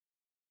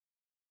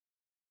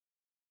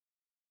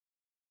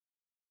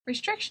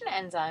Restriction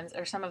enzymes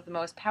are some of the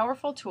most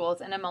powerful tools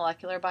in a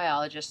molecular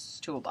biologist's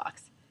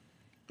toolbox.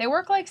 They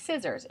work like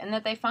scissors in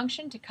that they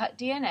function to cut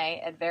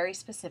DNA at very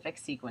specific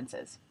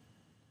sequences.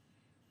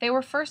 They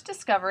were first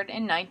discovered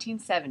in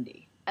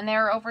 1970, and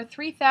there are over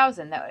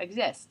 3,000 that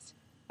exist,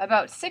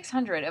 about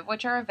 600 of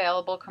which are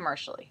available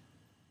commercially.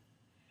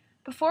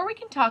 Before we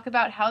can talk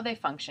about how they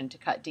function to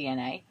cut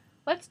DNA,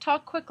 let's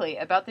talk quickly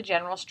about the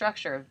general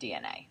structure of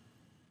DNA.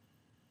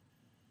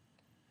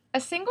 A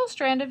single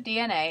strand of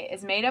DNA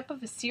is made up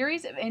of a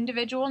series of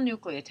individual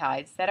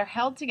nucleotides that are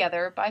held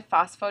together by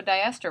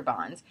phosphodiester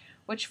bonds,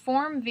 which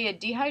form via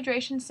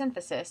dehydration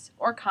synthesis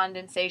or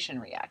condensation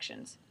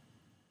reactions.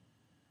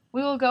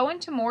 We will go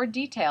into more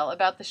detail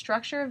about the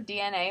structure of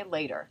DNA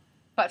later,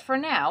 but for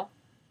now,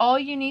 all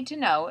you need to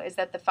know is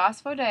that the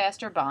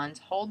phosphodiester bonds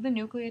hold the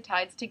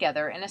nucleotides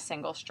together in a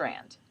single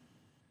strand.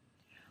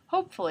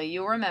 Hopefully,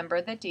 you'll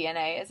remember that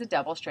DNA is a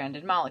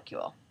double-stranded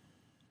molecule.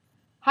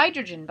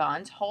 Hydrogen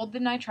bonds hold the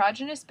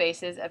nitrogenous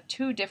bases of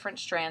two different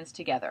strands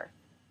together.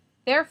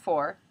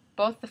 Therefore,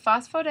 both the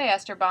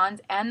phosphodiester bonds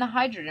and the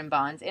hydrogen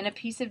bonds in a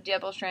piece of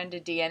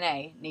double-stranded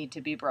DNA need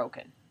to be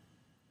broken.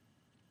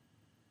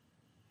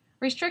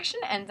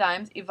 Restriction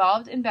enzymes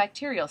evolved in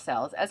bacterial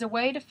cells as a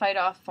way to fight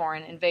off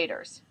foreign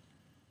invaders.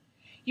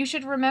 You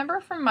should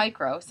remember from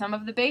micro some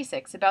of the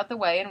basics about the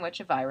way in which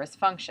a virus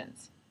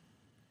functions.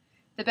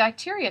 The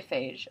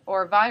bacteriophage,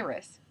 or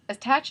virus,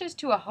 attaches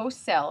to a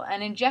host cell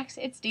and injects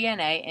its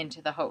DNA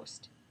into the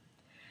host.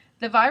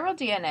 The viral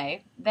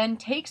DNA then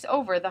takes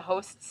over the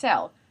host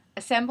cell,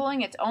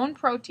 assembling its own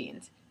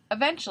proteins,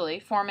 eventually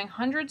forming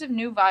hundreds of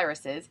new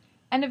viruses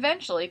and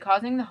eventually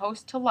causing the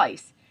host to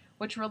lyse,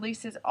 which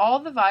releases all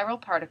the viral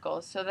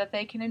particles so that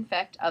they can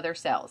infect other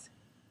cells.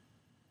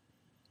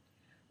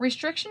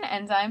 Restriction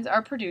enzymes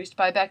are produced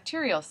by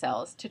bacterial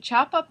cells to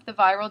chop up the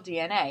viral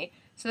DNA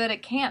so that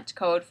it can't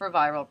code for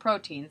viral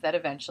proteins that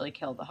eventually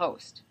kill the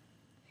host.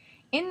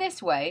 In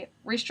this way,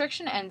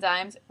 restriction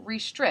enzymes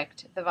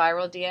restrict the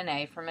viral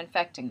DNA from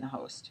infecting the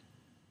host.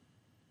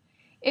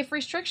 If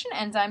restriction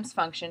enzymes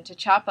function to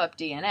chop up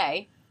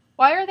DNA,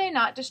 why are they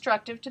not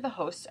destructive to the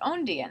host's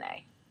own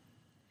DNA?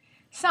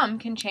 Some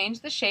can change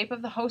the shape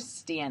of the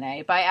host's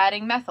DNA by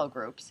adding methyl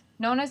groups,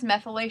 known as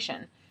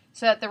methylation,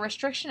 so that the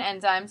restriction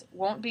enzymes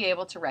won't be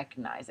able to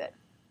recognize it.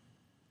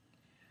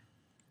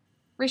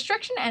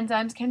 Restriction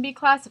enzymes can be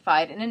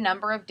classified in a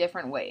number of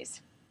different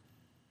ways.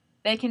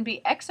 They can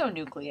be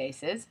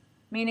exonucleases,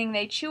 meaning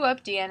they chew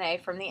up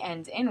DNA from the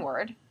ends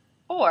inward,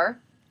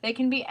 or they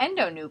can be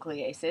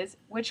endonucleases,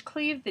 which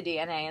cleave the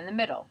DNA in the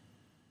middle.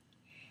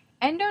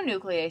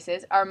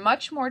 Endonucleases are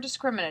much more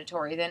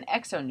discriminatory than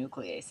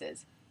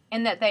exonucleases,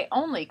 in that they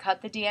only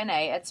cut the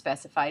DNA at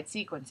specified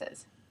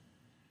sequences.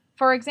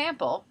 For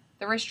example,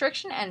 the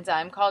restriction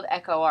enzyme called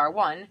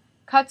EcoR1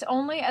 cuts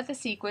only at the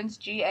sequence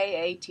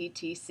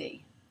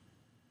GAATTC.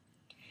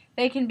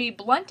 They can be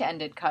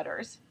blunt-ended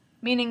cutters,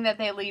 meaning that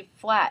they leave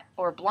flat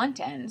or blunt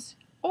ends,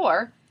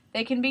 or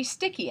they can be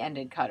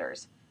sticky-ended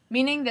cutters,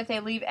 meaning that they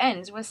leave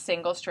ends with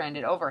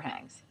single-stranded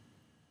overhangs.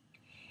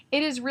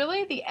 It is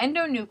really the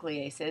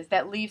endonucleases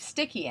that leave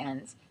sticky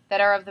ends that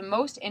are of the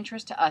most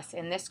interest to us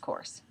in this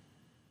course.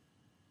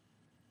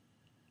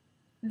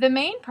 The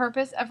main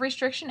purpose of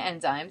restriction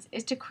enzymes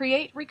is to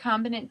create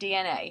recombinant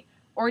DNA,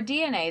 or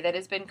DNA that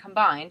has been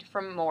combined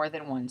from more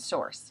than one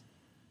source.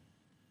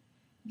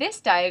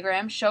 This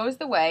diagram shows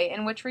the way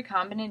in which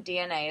recombinant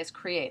DNA is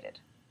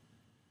created.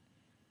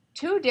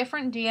 Two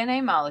different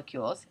DNA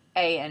molecules,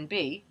 A and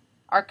B,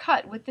 are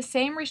cut with the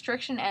same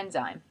restriction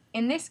enzyme,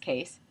 in this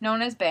case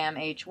known as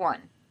BAMH1.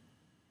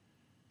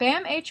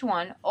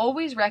 BAMH1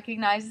 always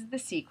recognizes the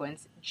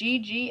sequence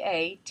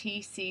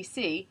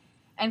GGATCC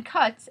and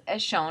cuts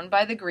as shown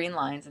by the green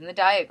lines in the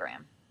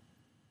diagram.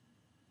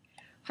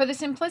 For the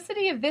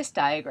simplicity of this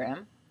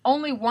diagram,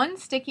 only one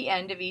sticky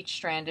end of each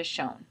strand is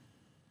shown.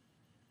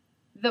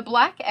 The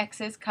black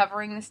X's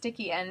covering the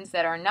sticky ends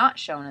that are not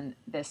shown in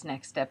this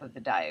next step of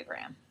the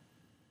diagram.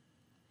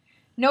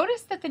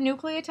 Notice that the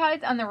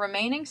nucleotides on the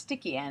remaining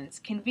sticky ends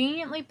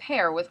conveniently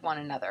pair with one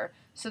another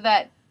so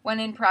that,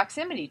 when in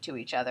proximity to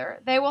each other,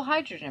 they will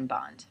hydrogen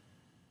bond.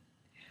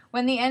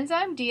 When the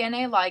enzyme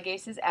DNA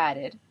ligase is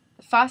added,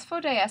 the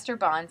phosphodiester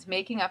bonds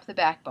making up the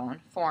backbone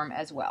form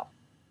as well.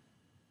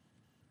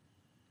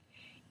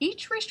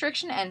 Each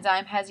restriction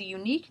enzyme has a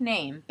unique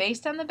name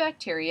based on the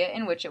bacteria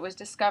in which it was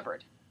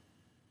discovered.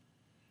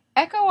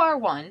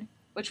 EcoR1,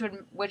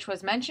 which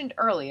was mentioned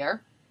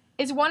earlier,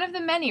 is one of the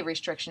many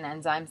restriction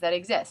enzymes that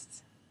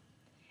exists.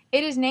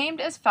 It is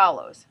named as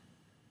follows.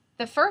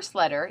 The first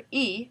letter,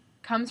 E,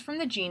 comes from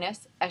the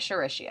genus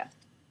Escherichia.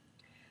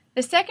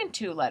 The second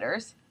two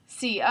letters,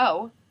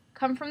 CO,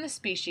 come from the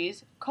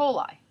species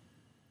coli.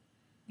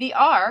 The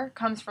R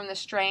comes from the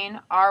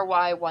strain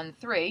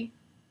RY13,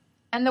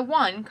 and the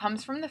 1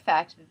 comes from the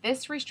fact that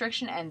this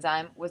restriction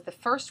enzyme was the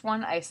first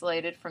one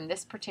isolated from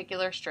this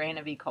particular strain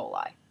of E.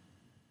 coli.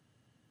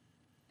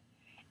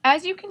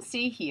 As you can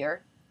see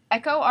here,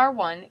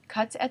 EcoR1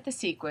 cuts at the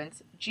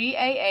sequence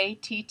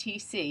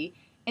GAATTC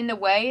in the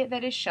way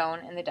that is shown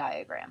in the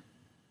diagram.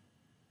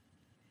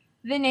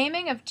 The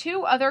naming of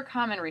two other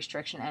common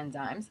restriction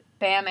enzymes,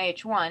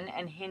 BAMH1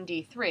 and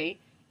HindD3,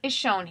 is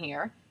shown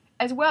here,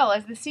 as well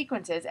as the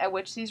sequences at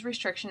which these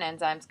restriction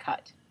enzymes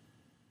cut.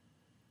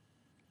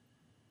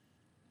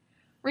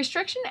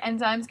 Restriction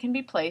enzymes can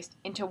be placed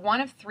into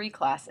one of three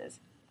classes,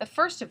 the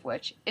first of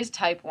which is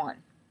type 1.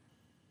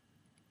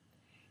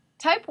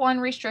 Type 1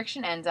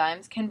 restriction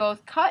enzymes can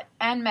both cut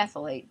and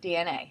methylate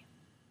DNA.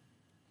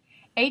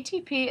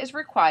 ATP is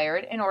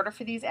required in order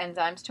for these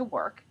enzymes to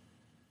work,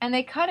 and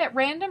they cut at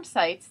random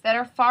sites that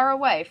are far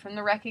away from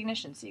the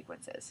recognition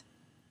sequences.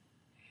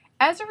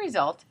 As a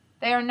result,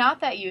 they are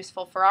not that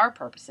useful for our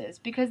purposes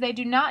because they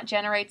do not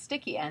generate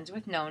sticky ends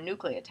with known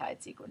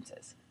nucleotide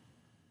sequences.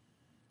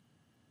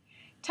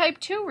 Type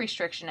 2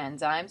 restriction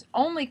enzymes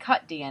only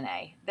cut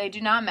DNA, they do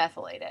not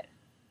methylate it.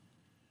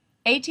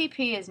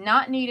 ATP is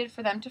not needed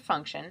for them to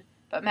function,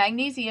 but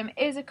magnesium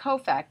is a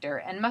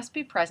cofactor and must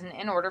be present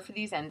in order for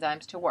these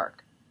enzymes to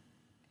work.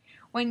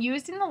 When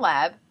used in the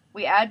lab,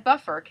 we add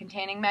buffer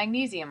containing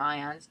magnesium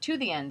ions to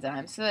the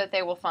enzyme so that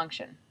they will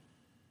function.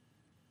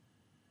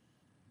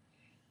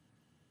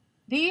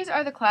 These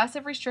are the class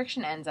of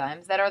restriction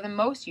enzymes that are the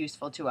most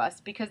useful to us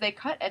because they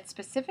cut at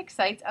specific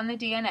sites on the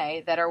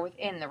DNA that are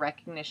within the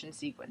recognition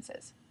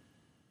sequences.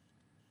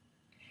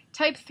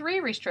 Type 3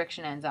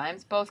 restriction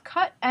enzymes both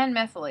cut and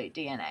methylate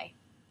DNA.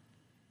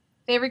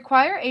 They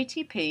require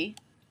ATP,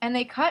 and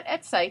they cut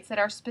at sites that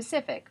are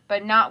specific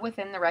but not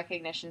within the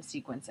recognition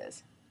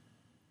sequences.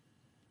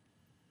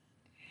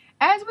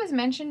 As was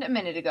mentioned a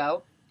minute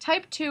ago,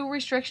 type 2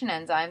 restriction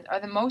enzymes are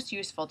the most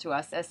useful to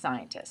us as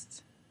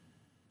scientists.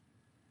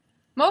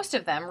 Most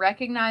of them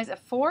recognize a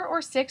 4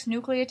 or 6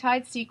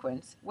 nucleotide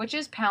sequence, which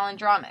is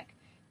palindromic,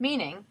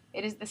 meaning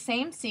it is the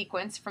same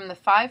sequence from the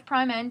 5'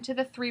 end to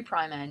the 3'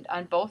 end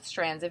on both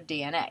strands of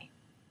DNA.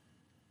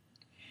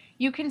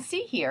 You can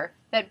see here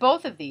that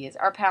both of these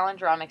are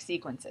palindromic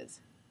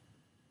sequences.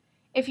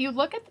 If you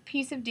look at the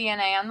piece of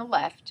DNA on the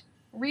left,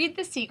 read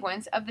the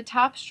sequence of the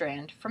top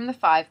strand from the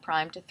 5'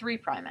 to 3'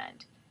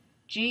 end,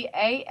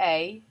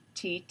 GAATTC.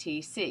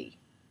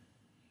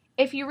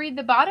 If you read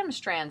the bottom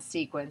strand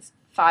sequence,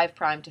 5'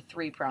 to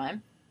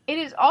 3', it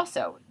is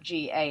also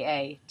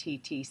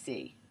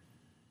GAATTC.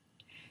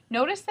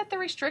 Notice that the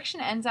restriction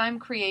enzyme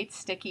creates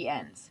sticky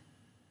ends.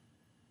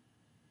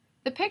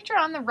 The picture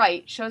on the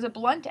right shows a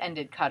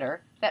blunt-ended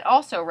cutter that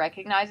also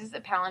recognizes a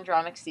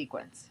palindromic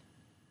sequence.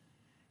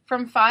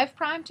 From 5'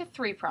 to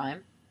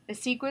 3', the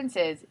sequence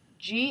is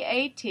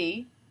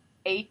GATATC.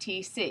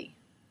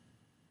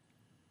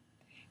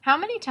 How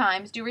many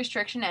times do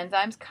restriction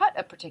enzymes cut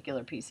a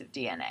particular piece of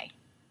DNA?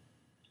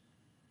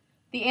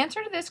 The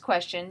answer to this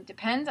question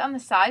depends on the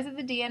size of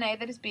the DNA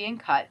that is being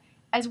cut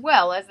as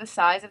well as the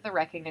size of the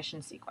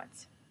recognition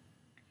sequence.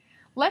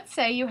 Let's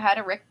say you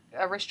had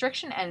a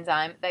restriction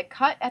enzyme that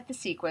cut at the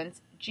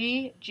sequence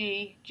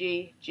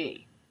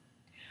GGGG.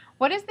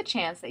 What is the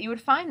chance that you would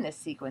find this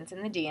sequence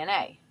in the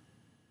DNA?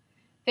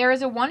 There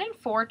is a 1 in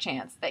 4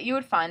 chance that you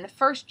would find the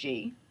first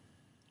G,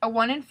 a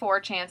 1 in 4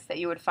 chance that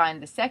you would find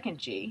the second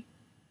G,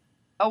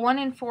 a 1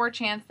 in 4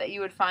 chance that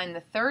you would find the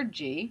third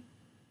G,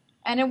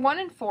 and a 1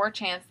 in 4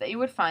 chance that you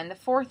would find the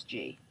fourth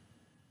G.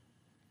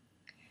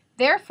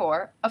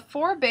 Therefore, a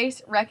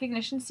 4-base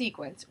recognition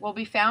sequence will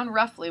be found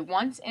roughly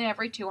once in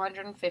every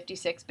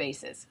 256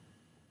 bases.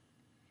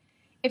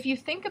 If you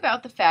think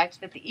about the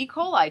fact that the E.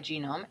 coli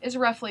genome is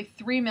roughly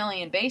 3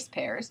 million base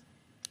pairs,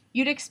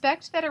 you'd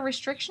expect that a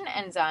restriction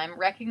enzyme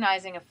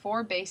recognizing a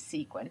 4-base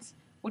sequence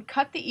would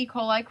cut the E.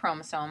 coli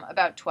chromosome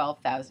about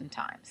 12,000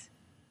 times.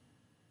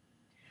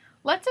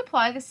 Let's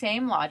apply the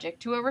same logic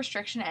to a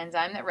restriction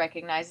enzyme that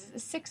recognizes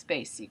a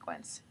 6-base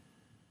sequence.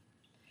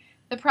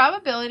 The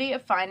probability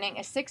of finding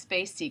a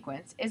 6-base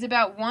sequence is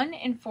about 1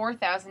 in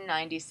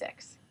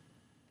 4,096.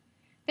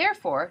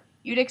 Therefore,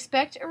 you'd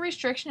expect a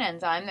restriction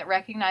enzyme that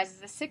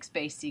recognizes a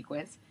 6-base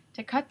sequence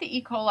to cut the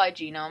E. coli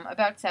genome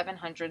about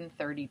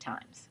 730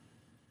 times.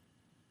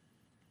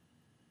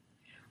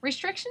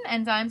 Restriction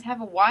enzymes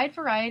have a wide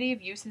variety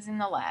of uses in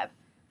the lab,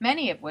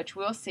 many of which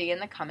we'll see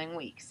in the coming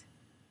weeks.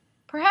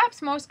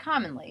 Perhaps most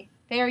commonly,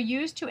 they are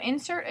used to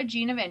insert a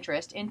gene of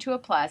interest into a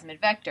plasmid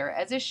vector,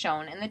 as is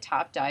shown in the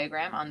top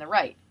diagram on the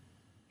right.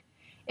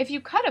 If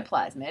you cut a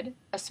plasmid,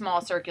 a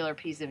small circular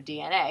piece of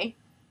DNA,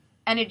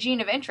 and a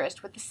gene of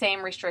interest with the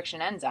same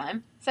restriction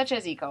enzyme, such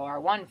as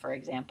EcoR1 for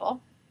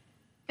example,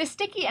 the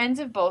sticky ends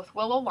of both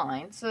will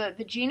align so that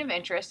the gene of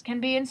interest can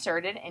be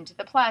inserted into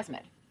the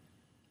plasmid.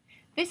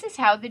 This is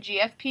how the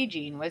GFP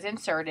gene was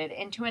inserted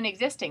into an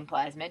existing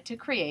plasmid to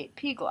create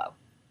pGlow.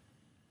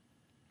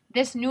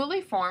 This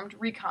newly formed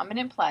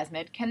recombinant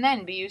plasmid can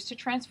then be used to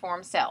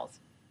transform cells.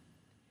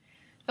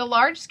 The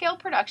large-scale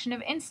production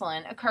of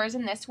insulin occurs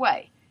in this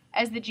way,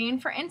 as the gene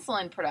for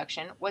insulin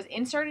production was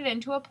inserted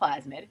into a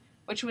plasmid,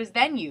 which was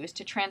then used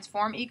to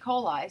transform E.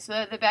 coli so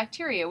that the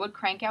bacteria would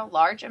crank out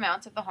large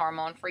amounts of the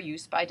hormone for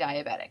use by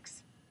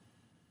diabetics.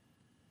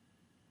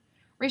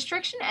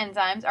 Restriction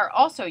enzymes are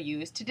also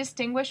used to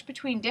distinguish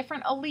between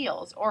different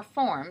alleles or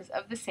forms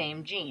of the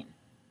same gene.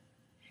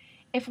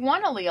 If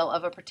one allele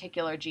of a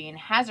particular gene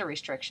has a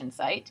restriction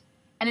site,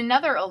 and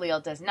another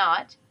allele does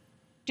not,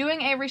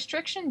 doing a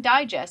restriction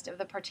digest of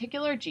the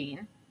particular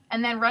gene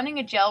and then running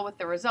a gel with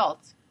the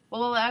results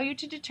will allow you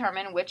to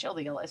determine which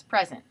allele is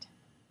present.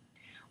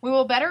 We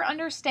will better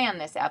understand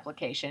this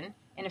application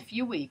in a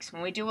few weeks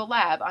when we do a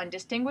lab on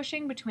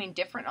distinguishing between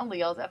different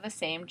alleles of the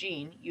same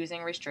gene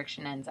using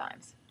restriction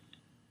enzymes.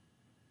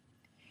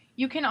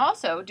 You can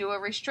also do a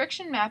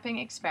restriction mapping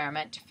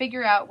experiment to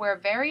figure out where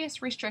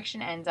various restriction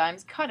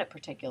enzymes cut a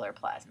particular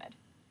plasmid.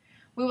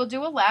 We will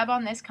do a lab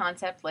on this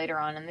concept later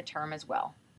on in the term as well.